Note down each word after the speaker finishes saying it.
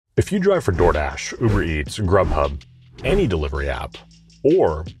If you drive for DoorDash, Uber Eats, Grubhub, any delivery app,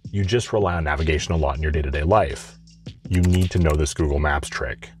 or you just rely on navigation a lot in your day-to-day life, you need to know this Google Maps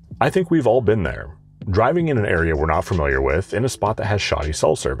trick. I think we've all been there, driving in an area we're not familiar with in a spot that has shoddy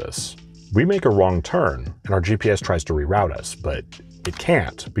cell service. We make a wrong turn and our GPS tries to reroute us, but it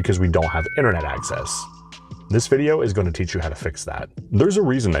can't because we don't have internet access. This video is going to teach you how to fix that. There's a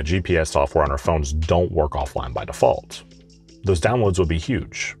reason that GPS software on our phones don't work offline by default. Those downloads will be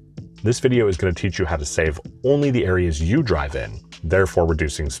huge. This video is going to teach you how to save only the areas you drive in, therefore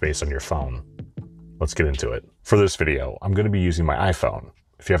reducing space on your phone. Let's get into it. For this video, I'm going to be using my iPhone.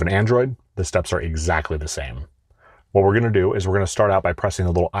 If you have an Android, the steps are exactly the same. What we're going to do is we're going to start out by pressing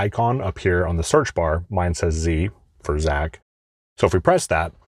the little icon up here on the search bar. Mine says Z for Zach. So if we press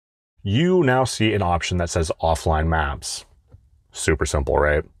that, you now see an option that says offline maps. Super simple,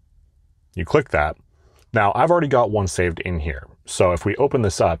 right? You click that. Now I've already got one saved in here. So if we open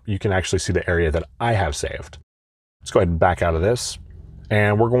this up, you can actually see the area that I have saved. Let's go ahead and back out of this.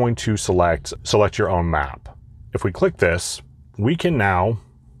 And we're going to select your own map. If we click this, we can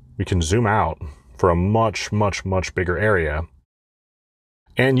zoom out for a much bigger area.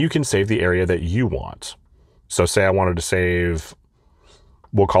 And you can save the area that you want. So say I wanted to save,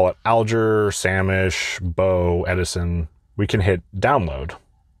 we'll call it Alger, Samish, Bow, Edison. We can hit download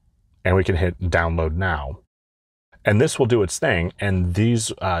and we can hit download now. And this will do its thing. And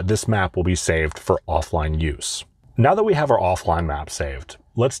this map will be saved for offline use. Now that we have our offline map saved,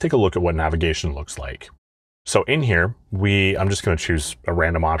 let's take a look at what navigation looks like. So in here, I'm just going to choose a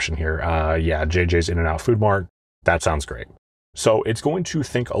random option here. Yeah, JJ's In-N-Out Food Mart. That sounds great. So it's going to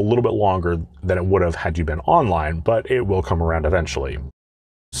think a little bit longer than it would have had you been online, but it will come around eventually.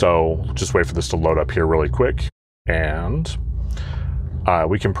 So just wait for this to load up here really quick. And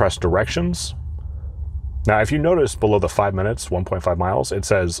we can press directions. Now, if you notice below the 5 minutes, 1.5 miles, it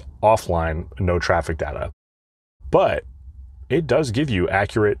says offline, no traffic data. But it does give you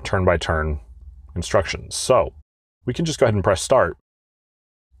accurate turn-by-turn instructions. So we can just go ahead and press start.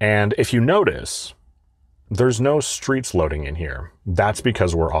 And if you notice, there's no streets loading in here. That's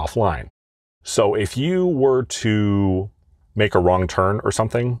because we're offline. So if you were to make a wrong turn or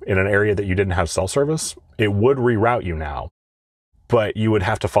something in an area that you didn't have cell service, it would reroute you now. But you would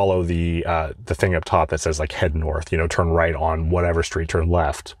have to follow the thing up top that says like head north, turn right on whatever street, turn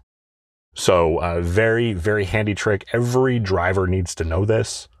left. So very handy trick. Every driver needs to know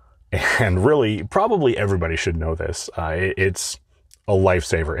this. And really, probably everybody should know this. It's a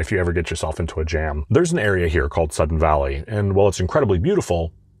lifesaver if you ever get yourself into a jam. There's an area here called Sudden Valley. And while it's incredibly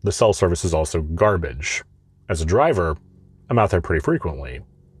beautiful, the cell service is also garbage. As a driver, I'm out there pretty frequently.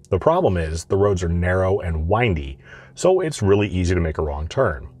 The problem is the roads are narrow and windy, so it's really easy to make a wrong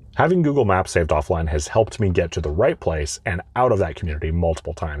turn. Having Google Maps saved offline has helped me get to the right place and out of that community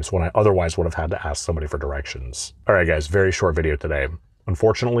multiple times when I otherwise would have had to ask somebody for directions. All right, guys, very short video today.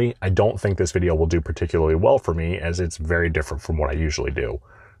 Unfortunately, I don't think this video will do particularly well for me as it's very different from what I usually do.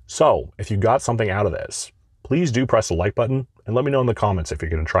 So if you got something out of this, please do press the like button and let me know in the comments if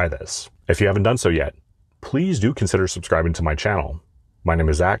you're going to try this. If you haven't done so yet, please do consider subscribing to my channel. My name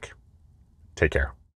is Zach. Take care.